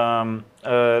the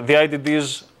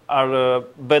ITDs are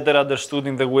better understood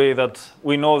in the way that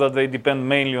we know that they depend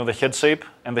mainly on the head shape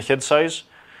and the head size,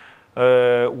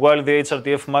 while the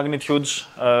HRTF magnitudes,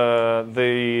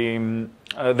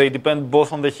 they depend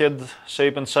both on the head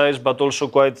shape and size, but also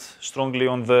quite strongly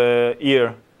on the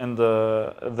ear and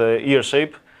the ear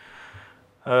shape.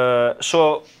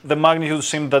 So the magnitude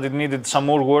seemed that it needed some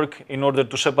more work in order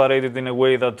to separate it in a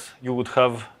way that you would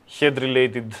have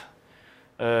head-related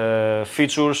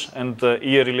features and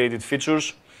ear-related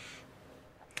features.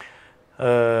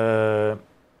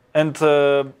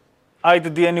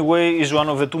 ITD anyway is one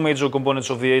of the two major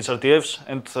components of the HRTFs,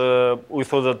 and we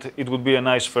thought that it would be a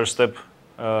nice first step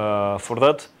for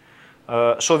that.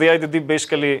 So the ITD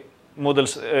basically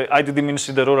models, ITD means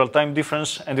interoral time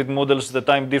difference, and it models the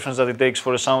time difference that it takes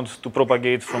for a sound to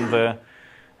propagate from the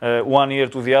one ear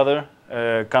to the other,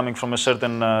 coming from a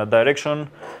certain direction.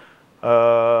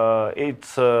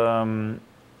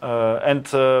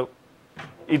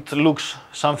 It looks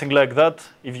something like that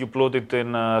if you plot it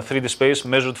in 3D space,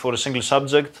 measured for a single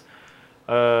subject,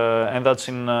 and that's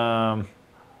in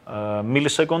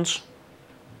milliseconds,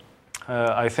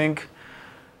 I think.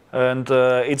 And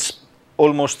it's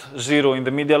almost zero in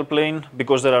the medial plane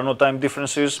because there are no time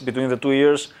differences between the two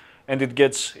ears, and it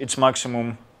gets its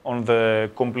maximum on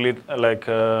the complete, like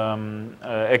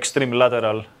extreme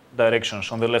lateral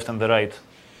directions on the left and the right.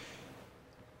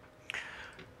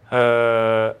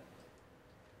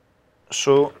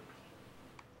 So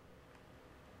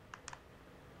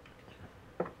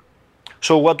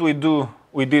what we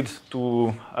did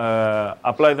to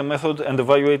apply the method and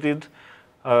evaluate it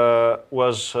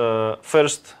was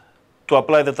first to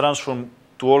apply the transform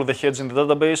to all the heads in the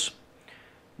database,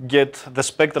 get the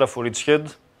spectra for each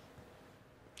head.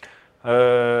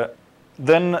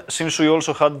 Then, since we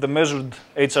also had the measured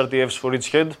HRTFs for each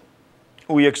head,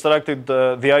 we extracted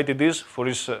the ITDs for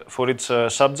each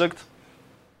subject.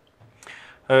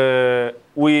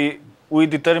 We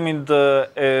determined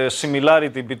a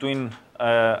similarity between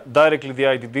directly the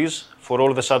ITDs for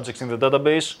all the subjects in the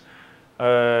database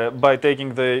by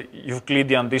taking the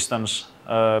Euclidean distance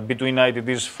between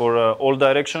ITDs for all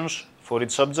directions for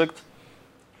each subject.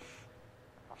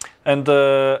 And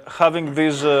having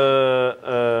these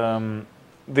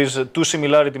two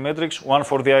similarity metrics, one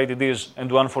for the ITDs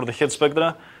and one for the head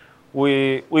spectra,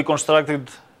 we constructed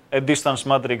a distance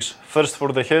matrix first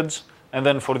for the heads and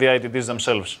then for the ITDs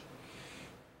themselves.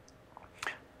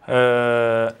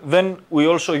 Then we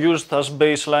also used as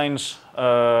baselines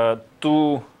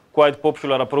two quite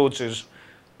popular approaches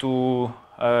to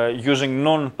using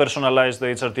non-personalized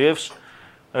HRTFs.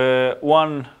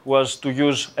 One was to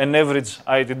use an average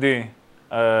ITD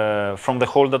from the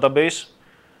whole database,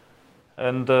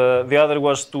 and the other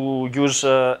was to use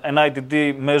an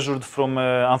ITD measured from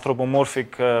an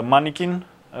anthropomorphic mannequin,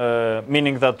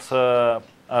 meaning that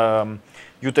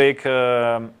you take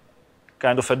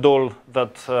kind of a doll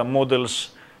that models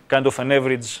kind of an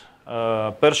average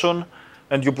person,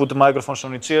 and you put microphones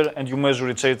on its ear, and you measure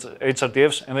its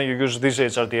HRTFs, and then you use these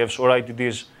HRTFs or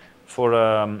ITDs for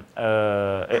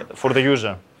the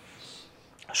user.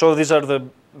 So these are the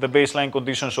baseline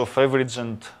conditions of average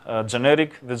and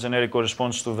generic. The generic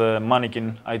corresponds to the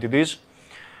mannequin ITDs.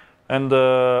 And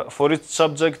for each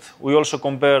subject, we also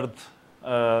compared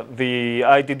the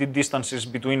ITD distances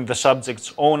between the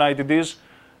subject's own ITDs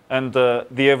and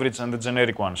the average and the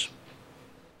generic ones.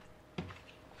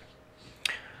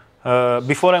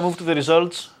 Before I move to the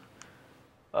results,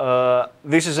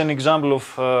 this is an example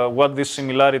of what this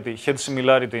similarity, head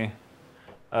similarity,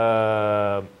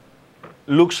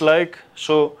 looks like.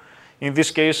 So in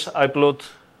this case, I plot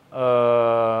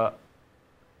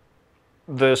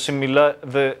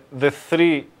the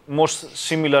three most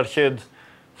similar heads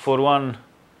for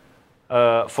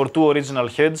two original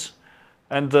heads,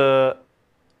 and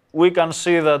we can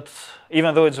see that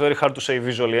even though it's very hard to say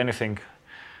visually anything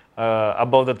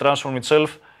about the transform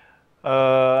itself,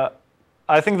 I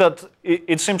think that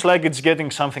it seems like it's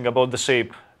getting something about the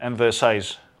shape and the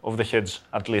size of the heads,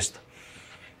 at least.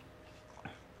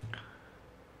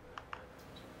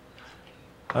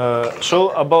 So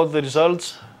about the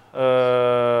results,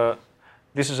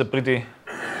 this is a pretty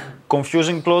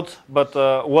confusing plot, but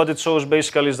what it shows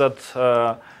basically is that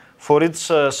for each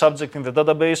subject in the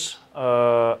database,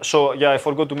 so yeah, I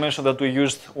forgot to mention that we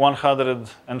used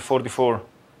 144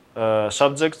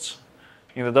 subjects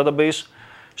in the database.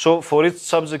 So for each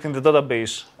subject in the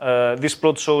database, this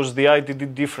plot shows the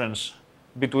ITD difference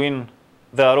between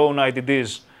their own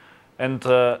ITDs and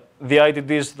the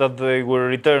ITDs that they were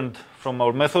returned from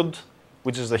our method,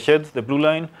 which is the head, the blue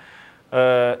line.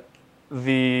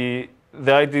 The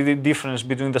ITD difference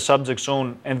between the subject's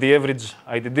own and the average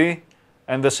ITD,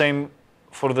 and the same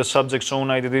for the subject's own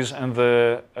ITDs and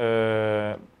the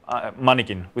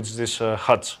mannequin, which is this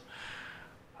hutch.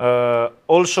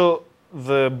 Also,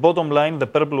 the bottom line, the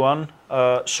purple one,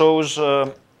 shows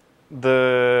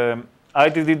the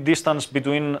ITD distance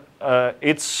between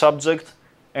each subject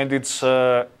and its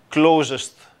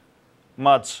closest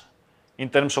match in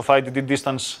terms of ITD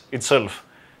distance itself.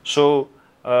 So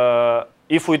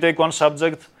if we take one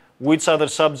subject, which other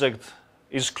subject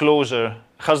is closer,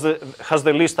 has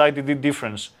the least ITD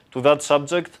difference to that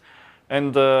subject,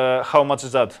 and how much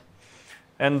is that?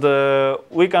 And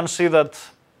we can see that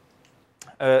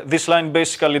this line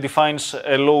basically defines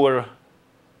a lower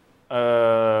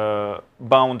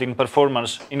bound in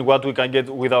performance in what we can get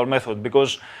with our method,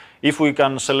 because if we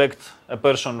can select a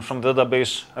person from the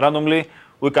database randomly,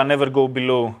 we can never go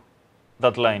below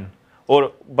that line,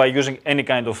 or by using any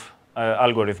kind of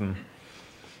algorithm.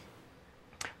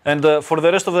 And for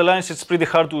the rest of the lines, it's pretty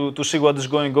hard to see what is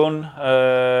going on.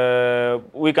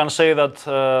 We can say that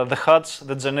the hutch,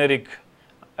 the generic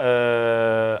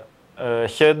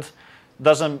head,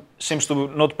 seems to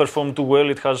not perform too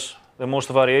well. It has the most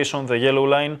variation, the yellow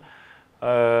line,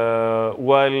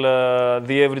 while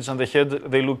the average and the head,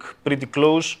 they look pretty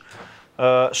close.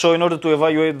 So in order to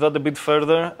evaluate that a bit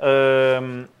further,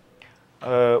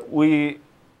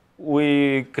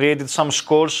 we created some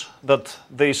scores that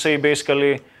they say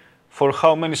basically for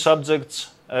how many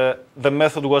subjects the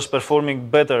method was performing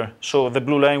better. So the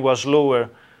blue line was lower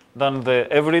than the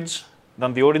average,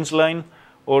 than the orange line,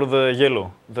 or the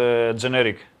yellow, the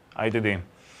generic ITD.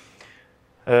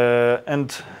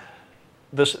 And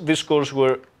these scores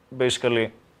were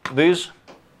basically these.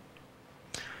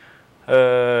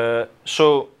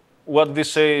 So what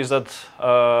this says is that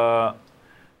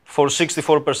for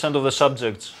 64% of the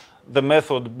subjects, the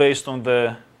method based on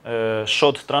the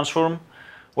shot transform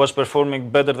was performing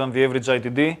better than the average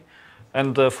ITD,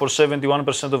 and for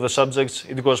 71% of the subjects,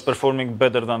 it was performing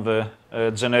better than the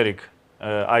generic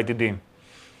ITD.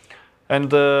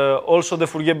 And also the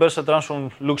Fourier-Bessel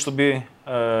transform looks to be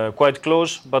quite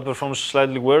close, but performs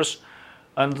slightly worse.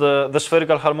 And the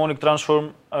spherical harmonic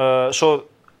transform, so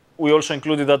we also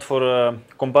included that for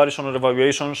comparison or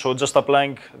evaluation. So just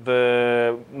applying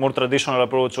the more traditional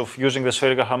approach of using the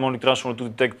spherical harmonic transform to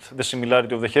detect the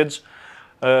similarity of the heads,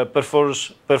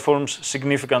 performs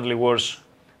significantly worse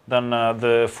than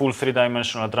the full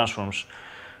three-dimensional transforms,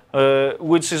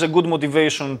 which is a good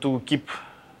motivation to keep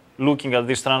looking at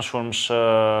these transforms,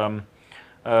 even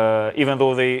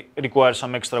though they require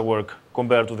some extra work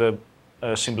compared to the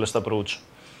simplest approach.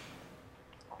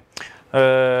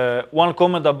 One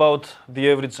comment about the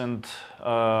average and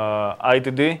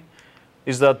ITD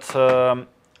is that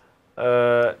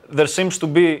there seems to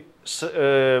be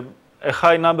a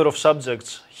high number of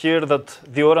subjects here that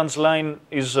the orange line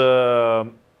is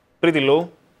pretty low.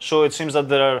 So it seems that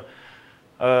there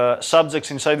are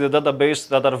subjects inside the database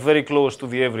that are very close to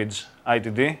the average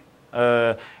ITD.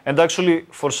 And actually,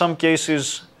 for some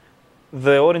cases,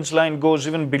 the orange line goes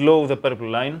even below the purple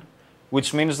line,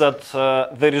 which means that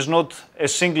there is not a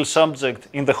single subject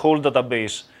in the whole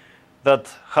database that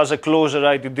has a closer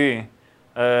ITD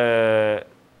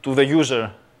to the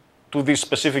user, to this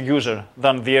specific user,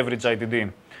 than the average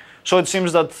ITD. So it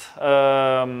seems that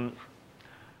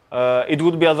it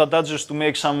would be advantageous to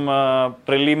make some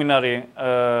preliminary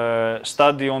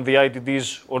study on the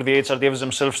ITDs or the HRTFs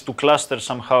themselves to cluster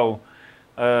somehow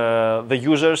the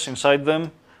users inside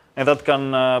them, and that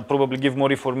can probably give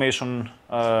more information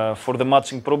for the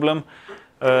matching problem.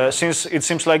 Since it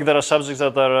seems like there are subjects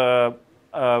that are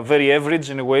very average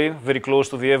in a way, very close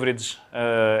to the average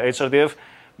HRTF,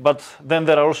 but then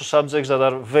there are also subjects that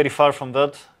are very far from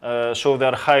that, so they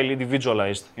are highly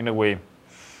individualized in a way.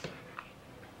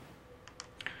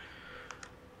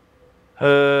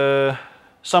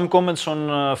 Some comments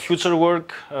on future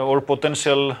work or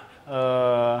potential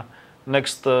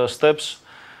next steps.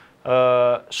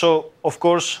 So, of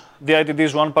course, the ITD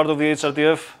is one part of the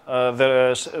HRTF.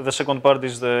 The second part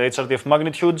is the HRTF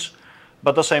magnitudes.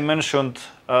 But as I mentioned,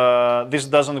 this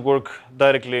doesn't work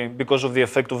directly because of the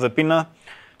effect of the pinna.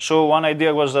 So one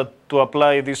idea was that to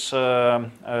apply this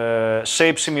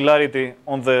shape similarity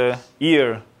on the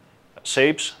ear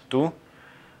shapes too.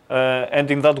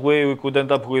 And in that way, we could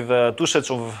end up with two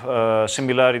sets of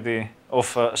similarity of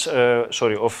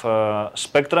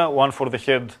spectra, one for the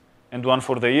head and one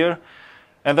for the ear,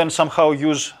 and then somehow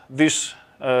use these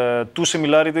two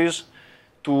similarities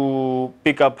to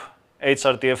pick up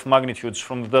HRTF magnitudes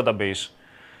from the database.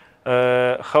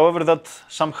 However, that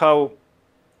somehow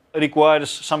requires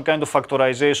some kind of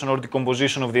factorization or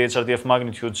decomposition of the HRTF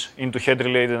magnitudes into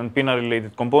head-related and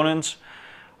pinna-related components.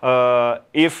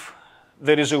 If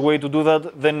there is a way to do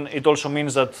that, then it also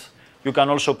means that you can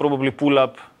also probably pull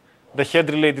up the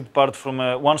head-related part from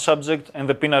one subject and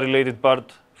the pinna-related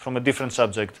part from a different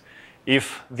subject,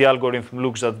 if the algorithm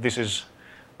looks that this is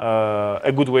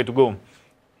a good way to go,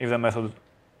 if the method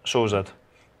shows that.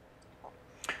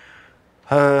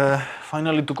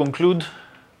 Finally, to conclude,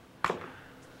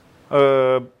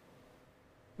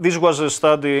 this was a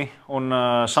study on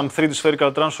some 3D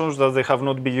spherical transforms that they have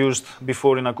not been used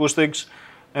before in acoustics,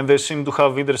 and they seem to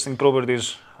have interesting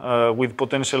properties with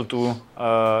potential to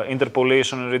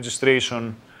interpolation and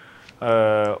registration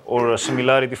or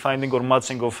similarity finding or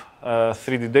matching of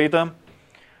 3D data.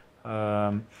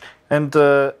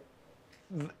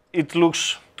 It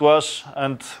looks to us,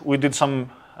 and we did some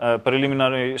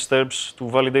preliminary steps to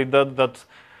validate that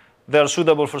they are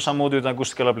suitable for some audio and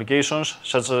acoustical applications,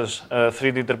 such as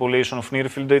 3D interpolation of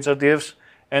near-field HRTFs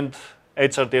and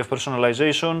HRTF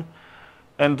personalization.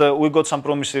 And we got some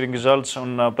promising results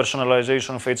on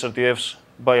personalization of HRTFs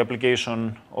by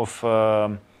application of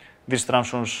these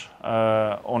transforms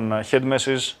on head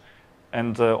meshes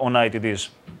and on ITDs.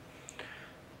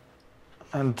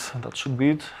 And that should be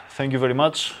it. Thank you very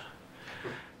much.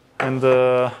 And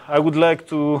I would like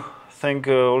to thank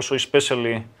also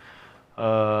especially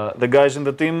the guys in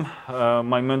the team,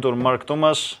 my mentor Mark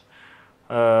Thomas,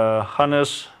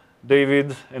 Hannes,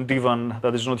 David, and Ivan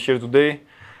that is not here today,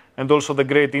 and also the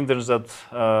great interns that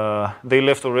they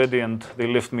left already and they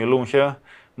left me alone here,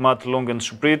 Matt, Long, and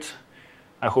Suprit.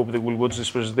 I hope they will watch this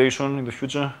presentation in the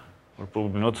future, or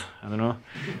probably not, I don't know.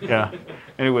 Yeah.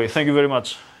 Anyway, thank you very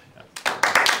much.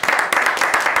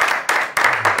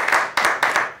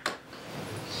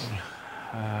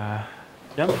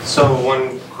 Yeah. So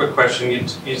one quick question.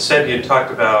 You said you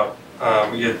talked about,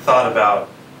 you had thought about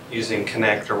using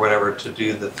Connect or whatever to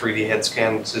do the 3D head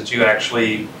scans. Did you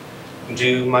actually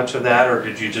do much of that, or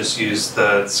did you just use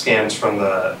the scans from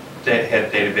the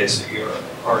head database that you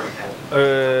already had?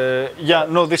 Yeah,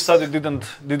 no, this study didn't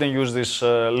use this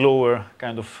lower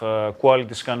kind of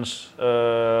quality scans.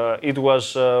 It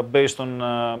was based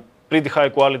on pretty high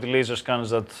quality laser scans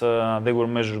that they were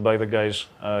measured by the guys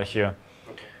here.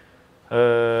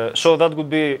 So that would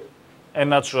be a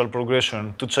natural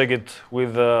progression to check it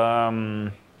with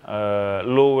lower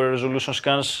resolution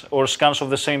scans or scans of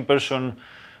the same person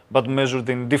but measured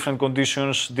in different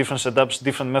conditions, different setups,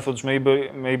 different methods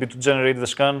maybe to generate the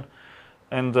scan.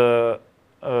 And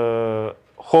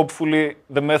hopefully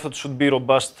the method should be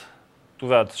robust to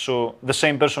that. So the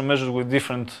same person measured with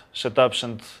different setups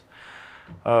and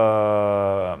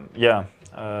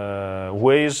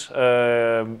ways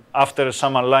after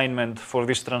some alignment for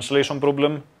this translation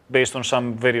problem based on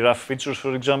some very rough features,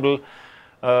 for example,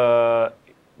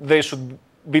 they should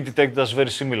be detected as very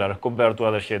similar compared to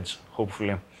other heads,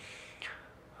 hopefully.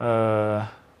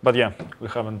 But yeah, we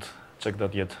haven't checked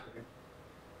that yet.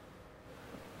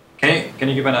 Can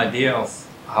you give an idea of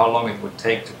how long it would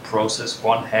take to process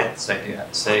one head?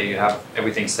 Say you have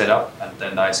everything set up and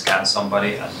then I scan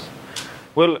somebody and...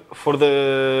 Well, for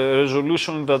the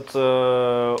resolution that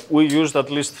we used, at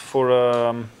least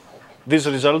for these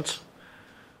results,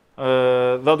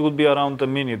 that would be around a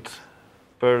minute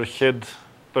per head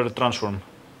per transform.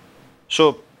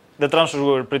 So the transfers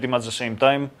were pretty much the same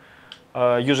time.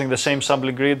 Using the same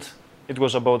sampling grid, it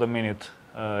was about a minute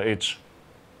each.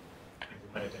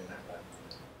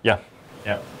 Yeah,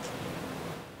 yeah.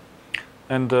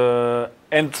 And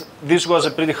this was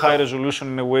a pretty high resolution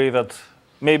in a way that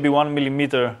maybe 1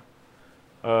 millimeter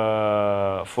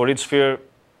for each sphere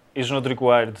is not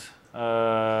required.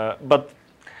 But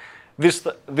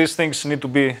these things need to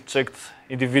be checked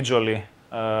individually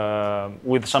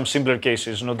with some simpler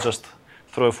cases, not just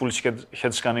throw a full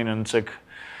head scan in and check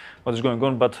what is going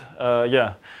on. But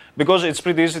yeah, because it's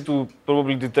pretty easy to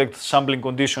probably detect sampling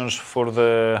conditions for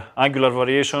the angular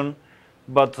variation,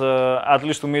 but at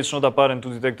least to me it's not apparent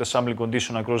to detect a sampling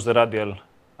condition across the radial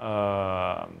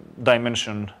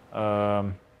dimension.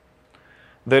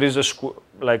 There is a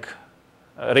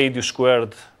radius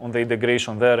squared on the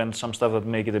integration there and some stuff that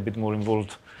make it a bit more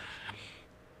involved.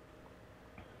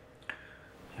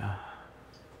 Yeah.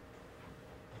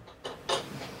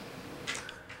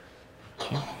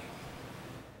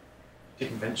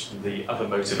 didn't mention the other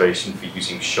motivation for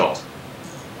using shot.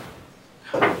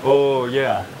 Oh,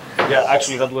 yeah. Yeah,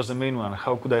 actually, that was the main one.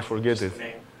 How could I forget it?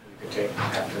 You could take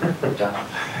after done.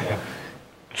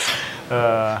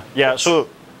 Yeah, so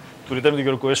to return to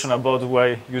your question about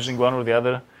why using one or the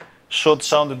other, shot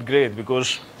sounded great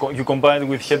because you combine it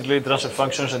with head-relay transfer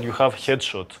functions and you have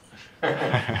headshot.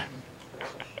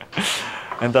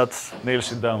 And that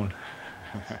nails it down.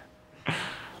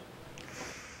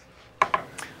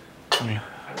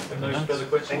 No further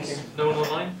questions? No one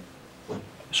online?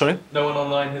 Sorry? No one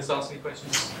online has asked any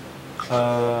questions?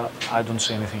 I don't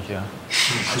see anything here.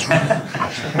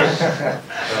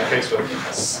 Okay, so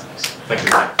thank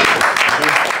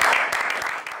you.